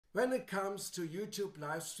When it comes to YouTube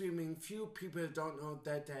live streaming, few people don't know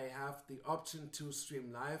that they have the option to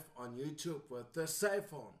stream live on YouTube with the cell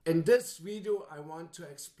phone. In this video, I want to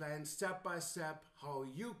explain step by step how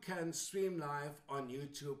you can stream live on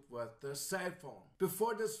YouTube with the cell phone.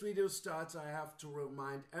 Before this video starts, I have to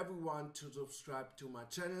remind everyone to subscribe to my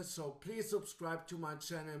channel. So please subscribe to my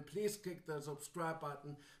channel. Please click the subscribe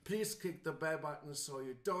button. Please click the bell button so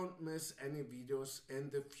you don't miss any videos in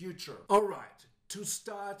the future. Alright. To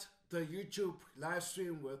start the YouTube live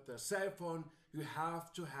stream with the cell phone, you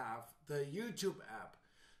have to have the YouTube app.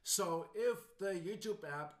 So if the YouTube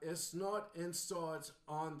app is not installed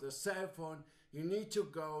on the cell phone, you need to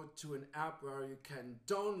go to an app where you can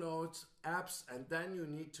download apps, and then you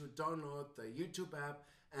need to download the YouTube app,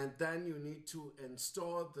 and then you need to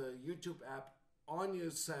install the YouTube app on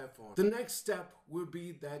your cell phone. The next step will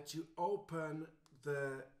be that you open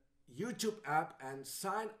the YouTube app and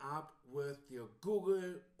sign up with your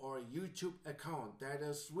Google or YouTube account. That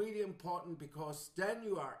is really important because then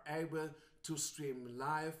you are able to stream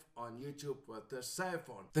live on YouTube with the cell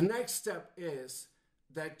phone. The next step is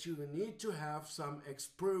that you need to have some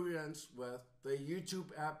experience with the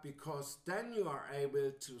YouTube app because then you are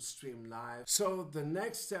able to stream live. So the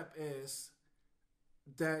next step is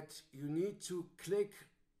that you need to click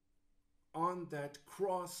on that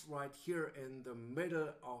cross right here in the middle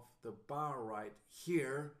of the bar right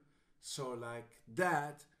here, so like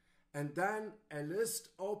that, and then a list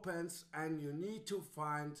opens and you need to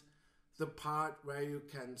find the part where you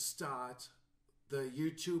can start the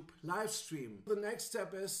YouTube live stream. The next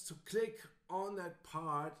step is to click on that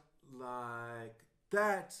part like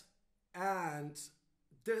that, and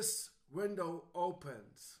this window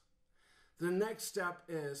opens. The next step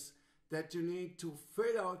is that you need to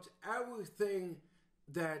fill out everything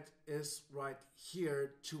that is right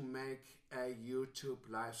here to make a YouTube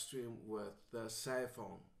live stream with the cell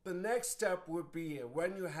phone. The next step would be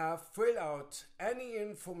when you have filled out any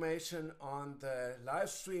information on the live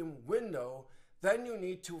stream window, then you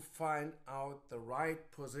need to find out the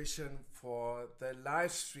right position for the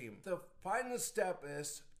live stream. The final step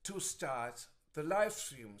is to start the live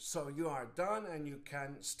stream. So you are done and you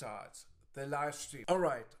can start the live stream.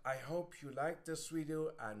 Alright, I hope you liked this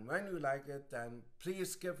video, and when you like it, then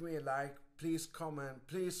please give me a like, please comment,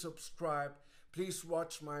 please subscribe, please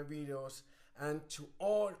watch my videos, and to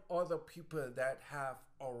all other people that have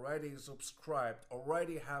already subscribed,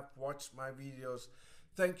 already have watched my videos,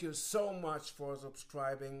 thank you so much for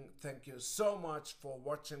subscribing, thank you so much for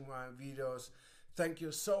watching my videos, thank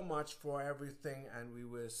you so much for everything, and we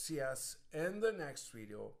will see us in the next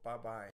video. Bye bye.